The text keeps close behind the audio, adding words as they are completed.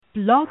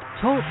Blog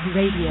Talk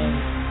Radio.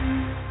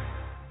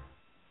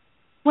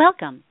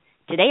 Welcome.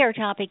 Today our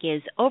topic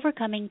is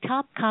Overcoming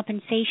Top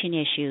Compensation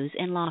Issues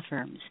in Law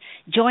Firms.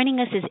 Joining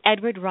us is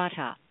Edward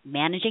Rataj,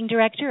 Managing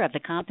Director of the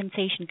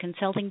Compensation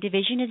Consulting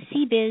Division of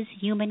CBIZ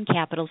Human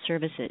Capital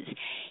Services.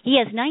 He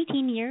has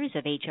 19 years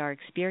of HR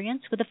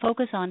experience with a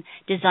focus on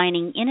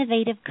designing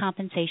innovative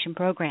compensation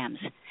programs.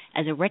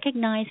 As a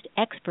recognized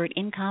expert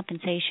in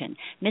compensation,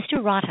 Mr.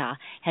 Rataj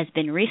has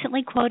been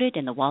recently quoted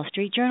in the Wall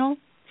Street Journal,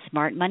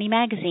 Smart Money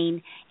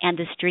Magazine, and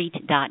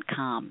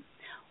TheStreet.com.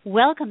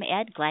 Welcome,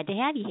 Ed. Glad to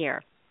have you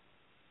here.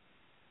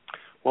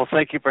 Well,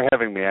 thank you for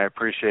having me. I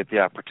appreciate the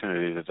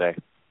opportunity today.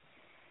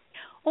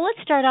 Well,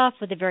 let's start off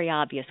with a very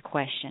obvious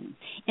question.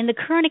 In the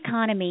current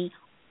economy,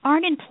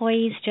 aren't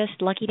employees just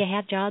lucky to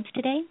have jobs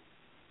today?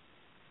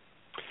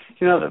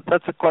 You know,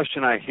 that's a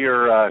question I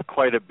hear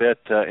quite a bit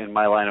in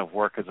my line of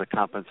work as a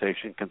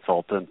compensation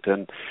consultant.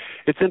 And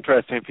it's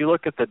interesting. If you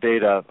look at the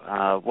data,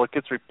 what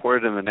gets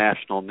reported in the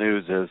national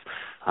news is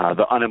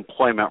the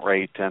unemployment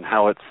rate and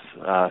how it's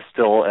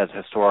still at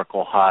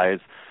historical highs.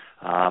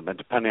 And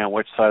depending on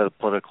which side of the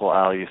political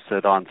aisle you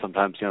sit on,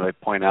 sometimes, they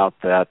point out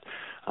that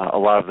a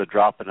lot of the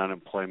drop in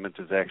unemployment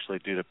is actually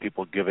due to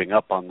people giving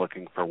up on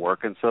looking for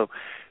work. And so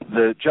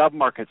the job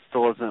market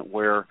still isn't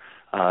where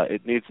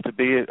it needs to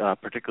be,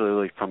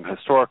 particularly from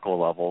historical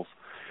levels.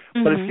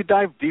 Mm-hmm. But if you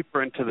dive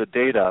deeper into the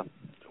data,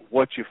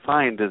 what you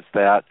find is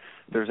that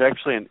there's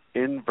actually an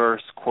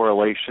inverse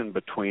correlation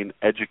between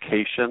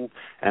education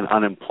and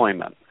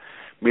unemployment,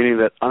 meaning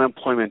that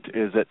unemployment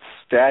is at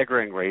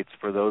staggering rates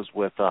for those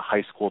with a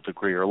high school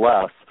degree or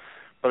less.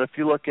 But if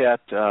you look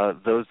at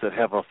those that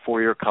have a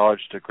four-year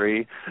college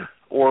degree,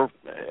 or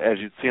as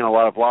you'd see in a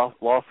lot of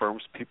law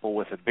firms, people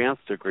with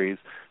advanced degrees,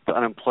 the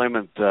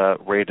unemployment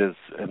rate is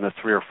in the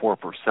 3 or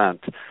 4%.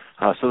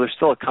 So there's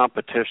still a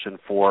competition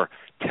for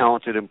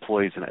talented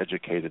employees and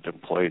educated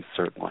employees,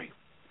 certainly.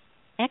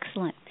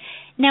 Excellent.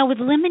 Now, with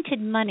limited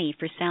money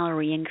for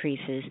salary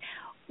increases,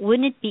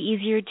 wouldn't it be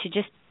easier to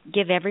just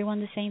give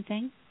everyone the same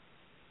thing?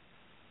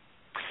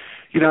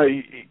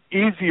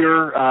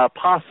 Easier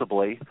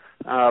possibly,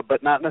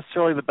 but not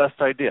necessarily the best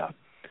idea.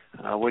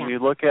 When you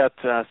look at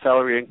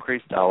salary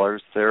increase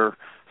dollars, they're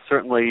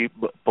certainly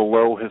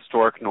below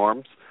historic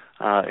norms,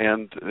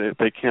 and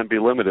they can be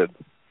limited.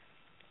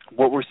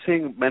 What we're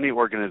seeing many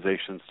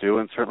organizations do,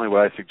 and certainly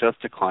what I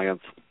suggest to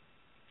clients,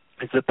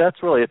 is that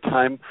that's really a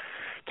time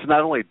to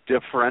not only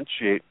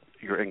differentiate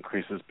your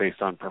increases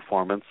based on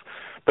performance,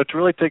 but to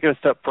really take it a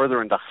step further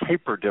and to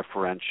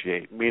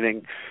hyper-differentiate,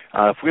 meaning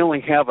if we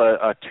only have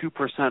a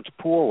 2%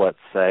 pool, let's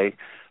say,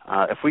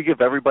 if we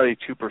give everybody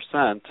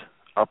 2%,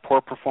 our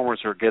poor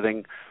performers are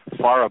getting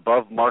far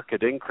above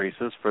market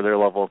increases for their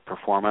level of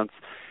performance,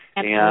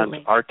 Absolutely.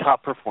 And our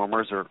top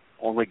performers are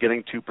only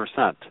getting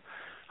 2%.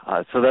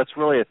 So that's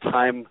really a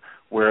time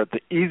where the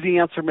easy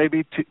answer may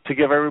be to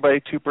give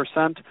everybody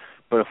 2%,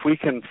 but if we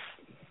can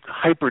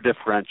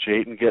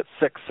hyper-differentiate and get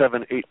 6,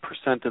 7,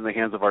 8% in the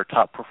hands of our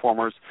top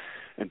performers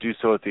and do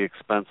so at the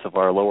expense of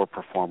our lower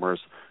performers,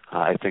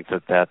 I think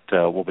that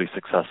will be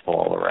successful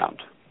all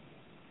around.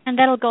 And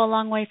that'll go a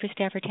long way for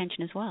staff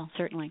retention as well,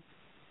 certainly.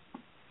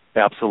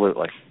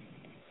 Absolutely.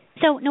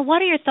 So now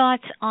what are your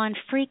thoughts on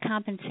free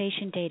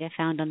compensation data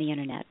found on the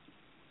Internet?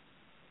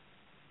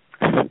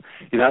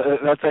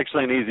 That's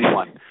actually an easy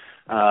one.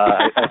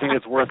 I think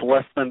it's worth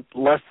less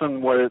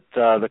than what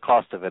the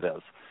cost of it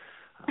is.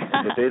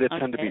 The data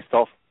tend to be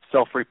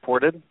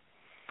self-reported,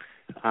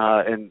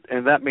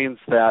 and that means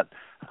that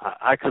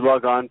I could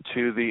log on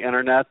to the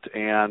Internet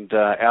and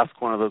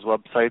ask one of those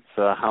websites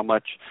how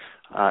much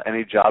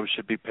any job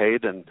should be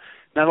paid, and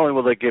not only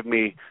will they give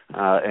me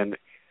an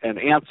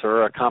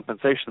answer, a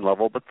compensation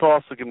level, but they'll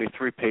also give me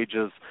 3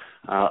 pages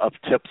of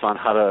tips on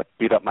how to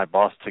beat up my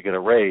boss to get a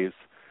raise.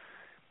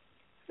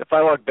 If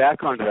I log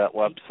back onto that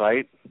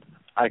website,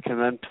 I can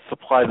then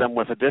supply them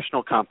with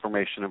additional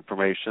confirmation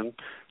information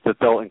that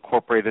they'll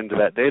incorporate into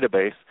that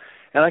database,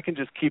 and I can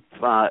just keep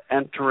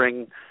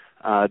entering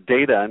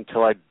data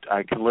until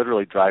I can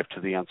literally drive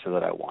to the answer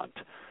that I want.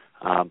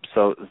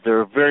 So there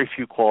are very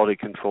few quality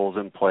controls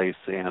in place,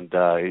 and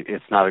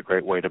it's not a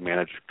great way to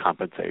manage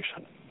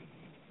compensation.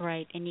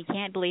 Right, and you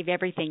can't believe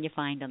everything you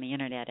find on the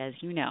Internet, as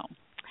you know.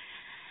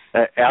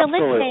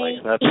 Absolutely.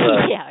 So that's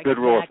a good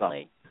rule of thumb.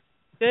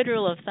 Good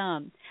rule of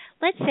thumb.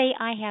 Let's say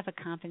I have a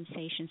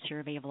compensation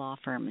survey of law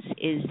firms.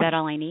 Is that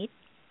all I need?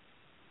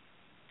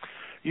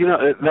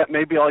 That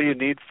may be all you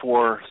need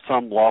for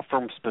some law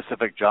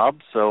firm-specific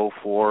jobs. So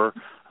for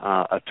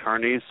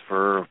attorneys,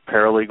 for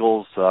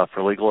paralegals,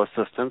 for legal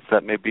assistants,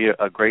 that may be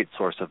a great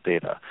source of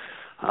data.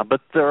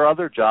 But there are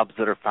other jobs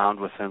that are found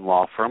within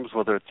law firms,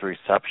 whether it's a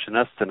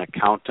receptionist, an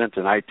accountant,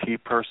 an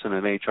IT person,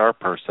 an HR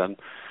person,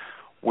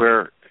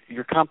 where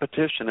your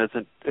competition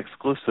isn't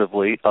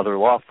exclusively other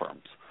law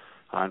firms.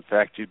 In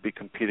fact, you'd be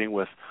competing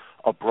with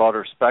a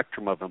broader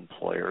spectrum of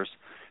employers.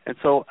 And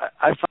so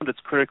I found it's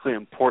critically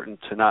important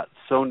to not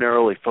so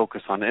narrowly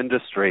focus on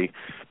industry,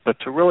 but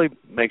to really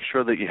make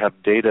sure that you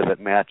have data that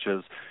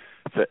matches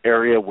the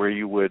area where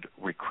you would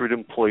recruit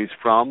employees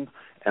from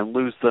and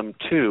lose them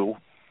to,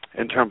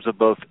 in terms of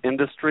both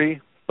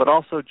industry, but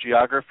also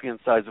geography and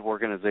size of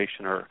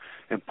organization are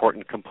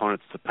important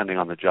components depending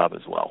on the job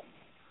as well.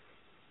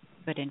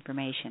 Good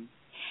information.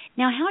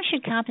 Now, how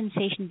should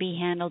compensation be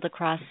handled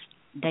across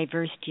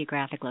diverse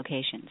geographic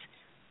locations?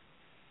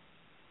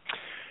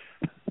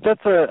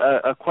 That's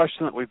a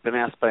question that we've been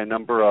asked by a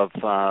number of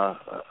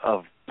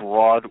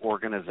broad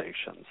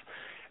organizations.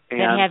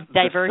 And have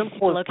diverse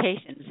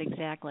locations,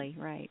 exactly,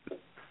 right.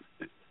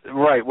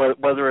 Right,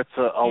 whether it's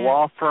a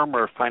law firm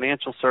or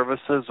financial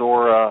services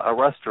or a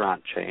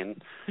restaurant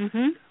chain.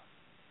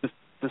 Mm-hmm.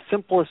 The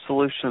simplest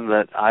solution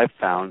that I've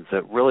found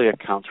that really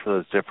accounts for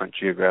those different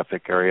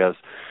geographic areas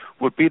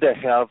would be to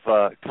have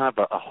kind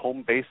of a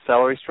home-based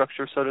salary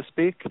structure, so to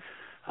speak,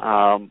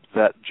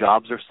 that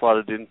jobs are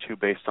slotted into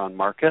based on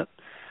market.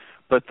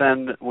 But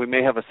then we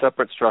may have a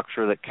separate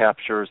structure that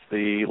captures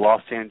the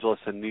Los Angeles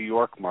and New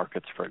York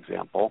markets, for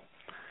example.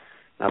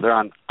 Now, they're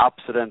on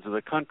opposite ends of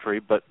the country,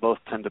 but both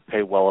tend to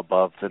pay well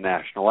above the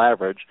national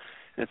average.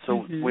 And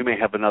so we may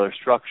have another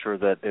structure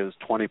that is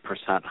 20%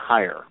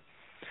 higher.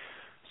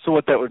 So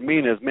what that would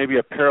mean is maybe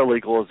a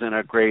paralegal is in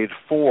a grade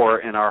 4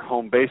 in our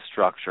home-based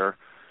structure.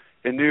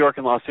 In New York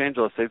and Los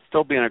Angeles, they'd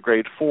still be in a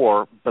grade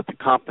 4, but the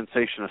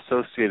compensation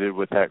associated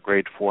with that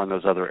grade 4 in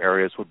those other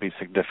areas would be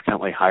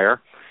significantly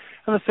higher.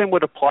 And the same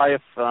would apply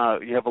if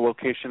you have a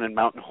location in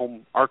Mountain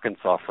Home,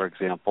 Arkansas, for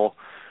example,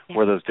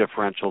 where those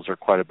differentials are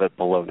quite a bit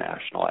below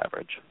national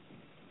average.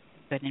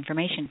 Good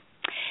information.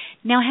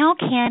 Now, how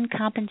can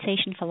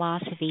compensation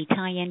philosophy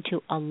tie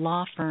into a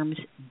law firm's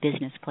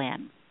business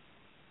plan?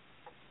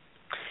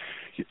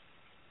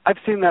 I've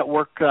seen that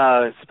work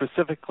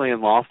specifically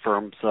in law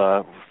firms,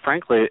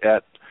 frankly,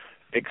 at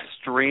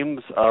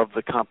extremes of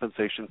the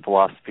compensation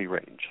philosophy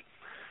range.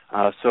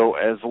 So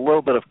as a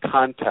little bit of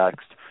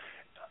context,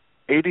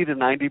 80 to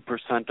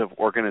 90% of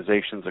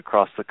organizations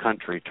across the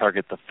country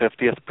target the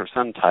 50th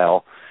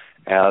percentile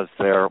as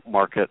their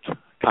market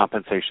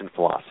compensation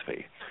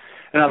philosophy.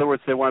 In other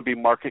words, they want to be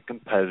market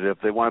competitive.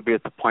 They want to be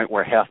at the point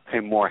where half pay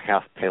more,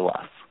 half pay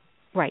less.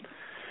 Right.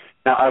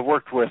 Now, I've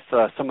worked with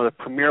some of the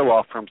premier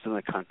law firms in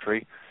the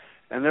country,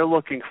 and they're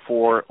looking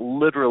for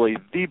literally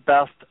the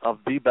best of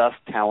the best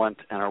talent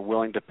and are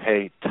willing to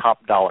pay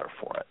top dollar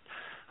for it.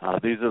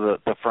 These are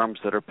the firms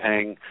that are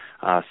paying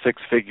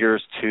six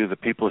figures to the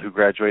people who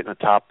graduate in the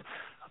top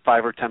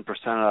 5 or 10%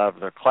 of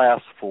their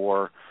class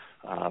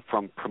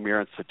from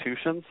premier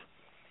institutions.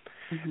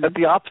 Mm-hmm. At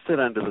the opposite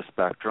end of the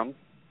spectrum,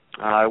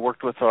 I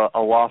worked with a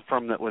law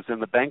firm that was in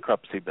the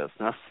bankruptcy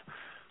business.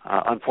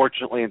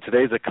 Unfortunately, in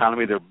today's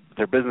economy,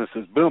 their business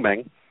is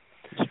booming.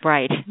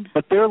 Right.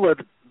 But they're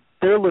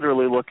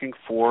literally looking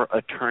for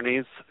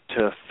attorneys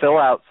to fill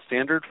out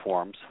standard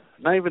forms,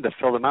 not even to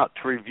fill them out,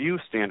 to review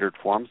standard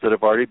forms that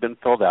have already been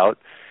filled out,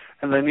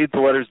 and they need the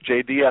letters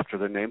JD after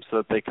their name so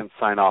that they can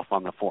sign off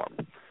on the form.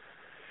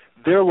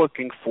 They're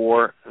looking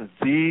for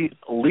the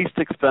least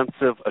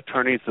expensive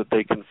attorneys that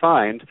they can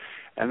find,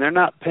 and they're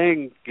not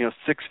paying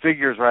six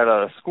figures right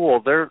out of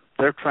school. They're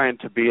trying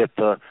to be at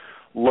the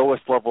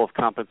lowest level of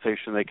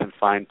compensation they can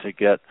find to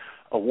get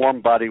a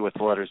warm body with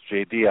the letters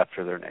JD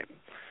after their name.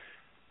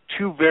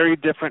 Two very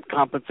different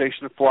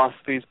compensation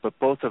philosophies, but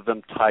both of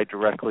them tie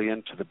directly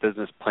into the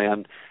business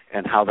plan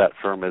and how that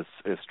firm is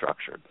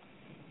structured.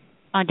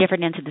 On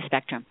different ends of the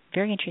spectrum.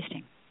 Very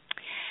interesting.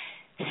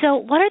 So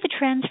what are the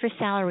trends for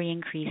salary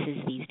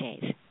increases these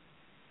days?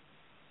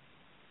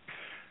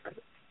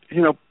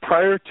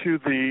 Prior to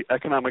the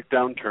economic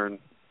downturn,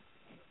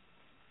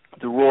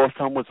 the rule of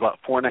thumb was about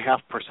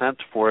 4.5%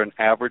 for an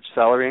average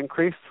salary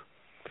increase.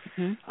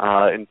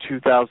 Mm-hmm. In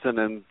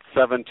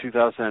 2007,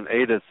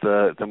 2008, as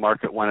the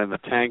market went in the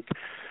tank,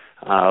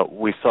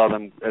 we saw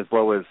them as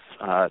low as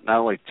not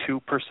only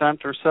 2%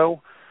 or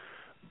so,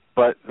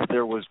 but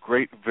there was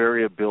great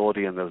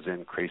variability in those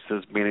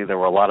increases, meaning there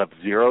were a lot of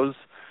zero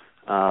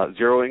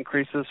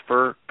increases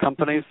for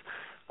companies.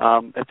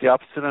 At the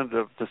opposite end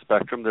of the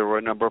spectrum, there were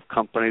a number of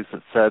companies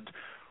that said,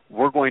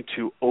 we're going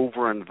to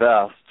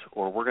overinvest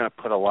or we're going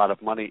to put a lot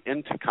of money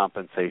into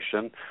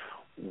compensation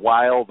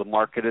while the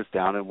market is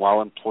down and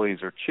while employees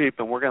are cheap,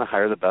 and we're going to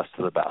hire the best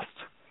of the best.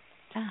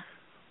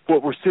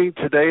 What we're seeing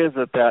today is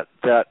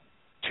that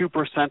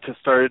 2% has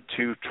started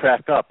to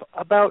track up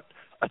about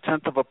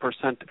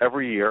 0.1%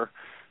 every year.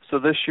 So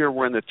this year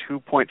we're in the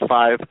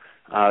 2.5,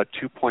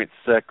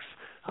 2.6.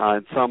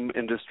 In some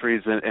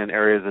industries and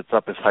areas, it's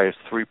up as high as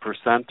 3%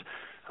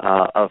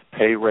 of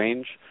pay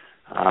range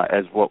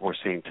as what we're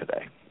seeing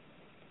today.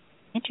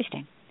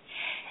 Interesting.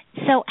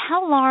 So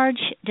how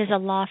large does a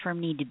law firm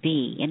need to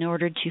be in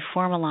order to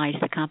formalize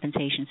the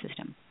compensation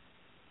system?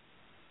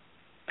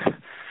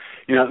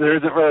 There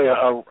isn't really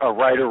a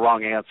right or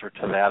wrong answer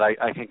to that.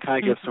 I can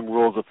kind of give some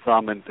rules of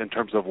thumb in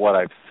terms of what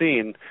I've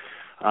seen.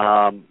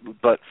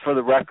 But for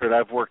the record,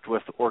 I've worked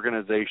with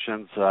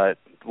organizations, it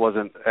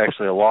wasn't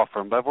actually a law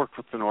firm, but I've worked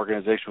with an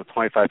organization with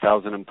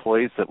 25,000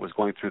 employees that was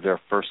going through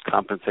their first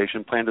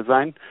compensation plan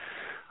design,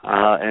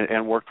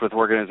 and worked with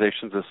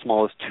organizations as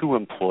small as 2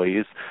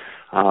 employees.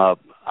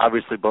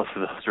 Obviously, both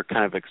of those are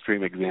kind of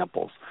extreme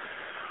examples.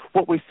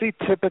 What we see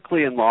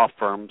typically in law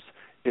firms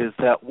is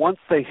that once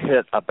they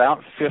hit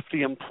about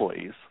 50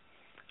 employees,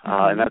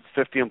 and that's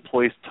 50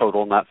 employees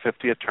total, not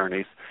 50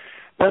 attorneys,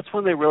 that's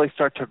when they really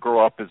start to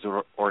grow up as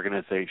an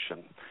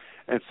organization.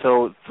 And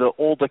so the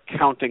old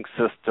accounting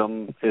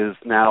system is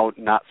now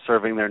not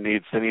serving their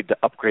needs. They need to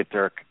upgrade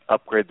their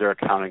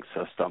accounting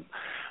system.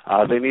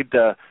 They need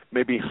to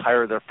maybe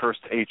hire their first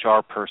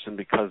HR person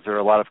because there are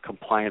a lot of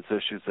compliance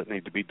issues that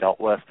need to be dealt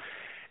with.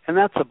 And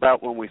that's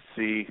about when we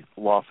see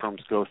law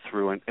firms go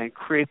through and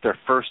create their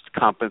first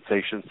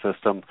compensation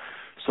system,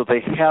 so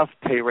they have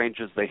pay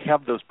ranges, they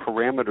have those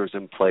parameters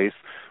in place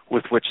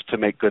with which to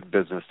make good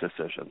business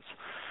decisions.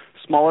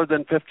 Smaller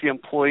than 50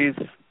 employees,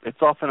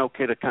 it's often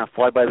okay to kind of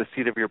fly by the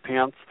seat of your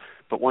pants,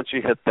 but once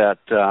you hit that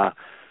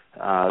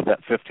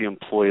 50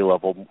 employee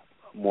level,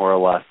 more or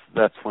less,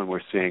 that's when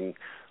we're seeing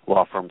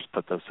law firms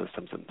put those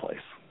systems in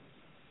place.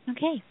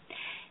 Okay.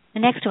 The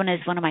next one is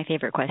one of my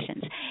favorite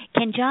questions.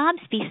 Can jobs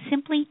be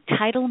simply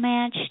title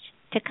matched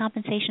to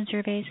compensation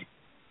surveys?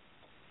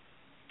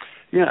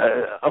 Yeah,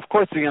 of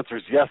course the answer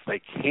is yes,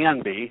 they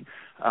can be.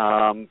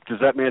 Does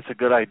that mean it's a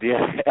good idea?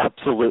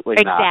 Absolutely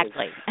not.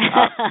 Exactly.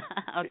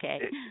 Okay.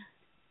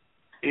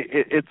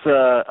 It's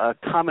a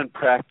common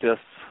practice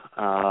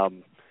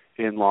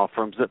in law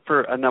firms that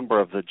for a number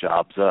of the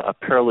jobs, a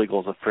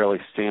paralegal is a fairly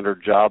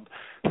standard job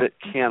that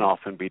can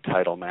often be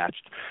title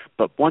matched.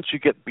 But once you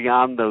get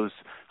beyond those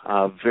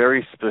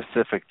very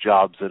specific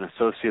jobs, an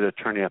associate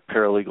attorney, a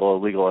paralegal,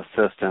 a legal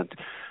assistant,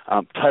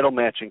 title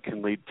matching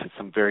can lead to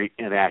some very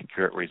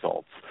inaccurate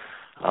results.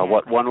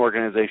 What one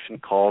organization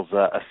calls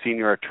a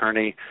senior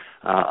attorney,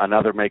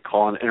 another may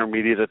call an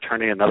intermediate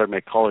attorney, another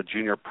may call a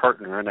junior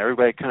partner, and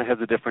everybody kind of has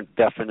a different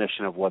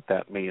definition of what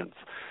that means.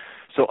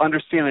 So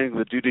understanding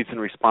the duties and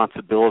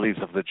responsibilities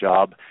of the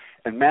job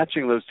and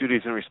matching those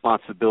duties and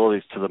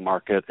responsibilities to the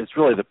market is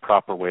really the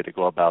proper way to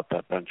go about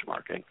that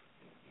benchmarking.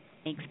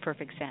 Makes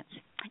perfect sense.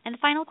 And the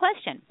final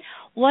question,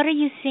 what are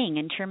you seeing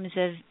in terms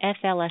of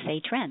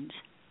FLSA trends?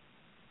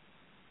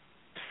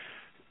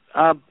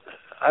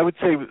 I would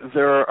say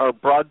there are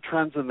broad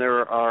trends and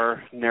there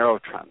are narrow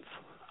trends.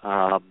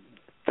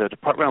 The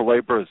Department of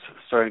Labor is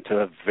starting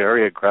to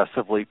very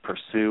aggressively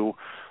pursue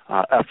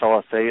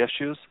FLSA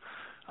issues.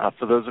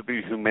 For those of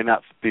you who may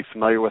not be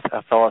familiar with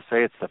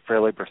FLSA, it's the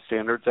Fair Labor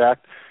Standards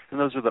Act, and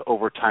those are the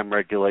overtime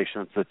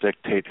regulations that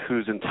dictate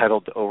who's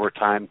entitled to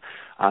overtime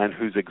and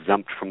who's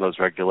exempt from those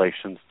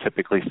regulations,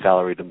 typically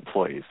salaried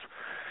employees.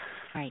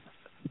 Right.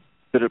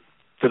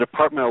 The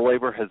Department of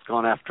Labor has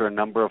gone after a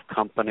number of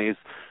companies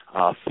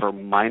for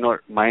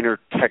minor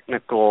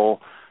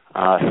technical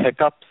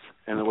hiccups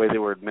in the way they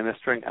were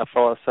administering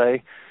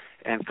FLSA,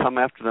 and come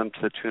after them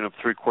to the tune of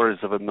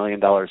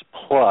 $750,000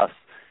 plus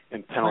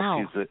in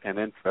penalties and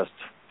interest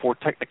for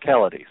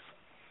technicalities.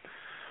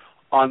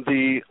 On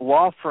the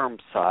law firm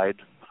side,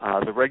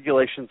 the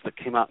regulations that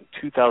came out in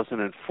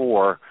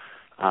 2004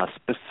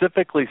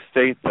 specifically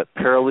state that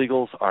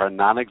paralegals are a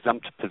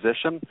non-exempt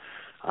position.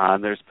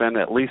 And there's been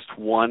at least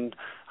one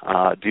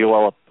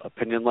DOL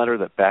opinion letter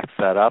that backs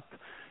that up.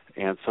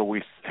 And so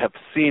we have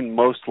seen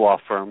most law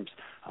firms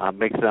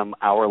make them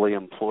hourly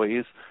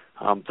employees.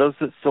 Those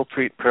that still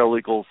treat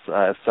paralegals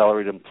as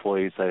salaried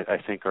employees, I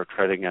think, are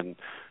treading in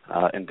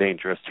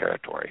dangerous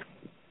territory.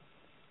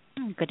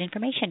 Good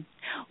information.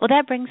 Well,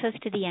 that brings us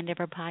to the end of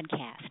our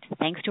podcast.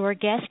 Thanks to our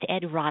guest,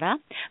 Ed Rataj,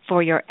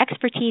 for your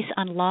expertise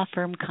on law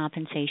firm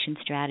compensation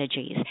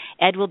strategies.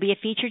 Ed will be a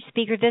featured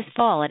speaker this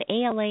fall at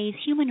ALA's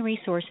Human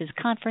Resources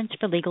Conference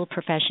for Legal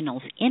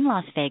Professionals in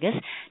Las Vegas,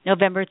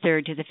 November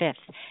 3rd to the 5th.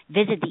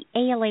 Visit the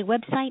ALA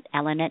website,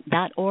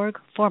 alanet.org,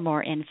 for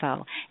more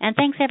info. And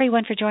thanks,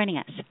 everyone, for joining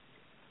us.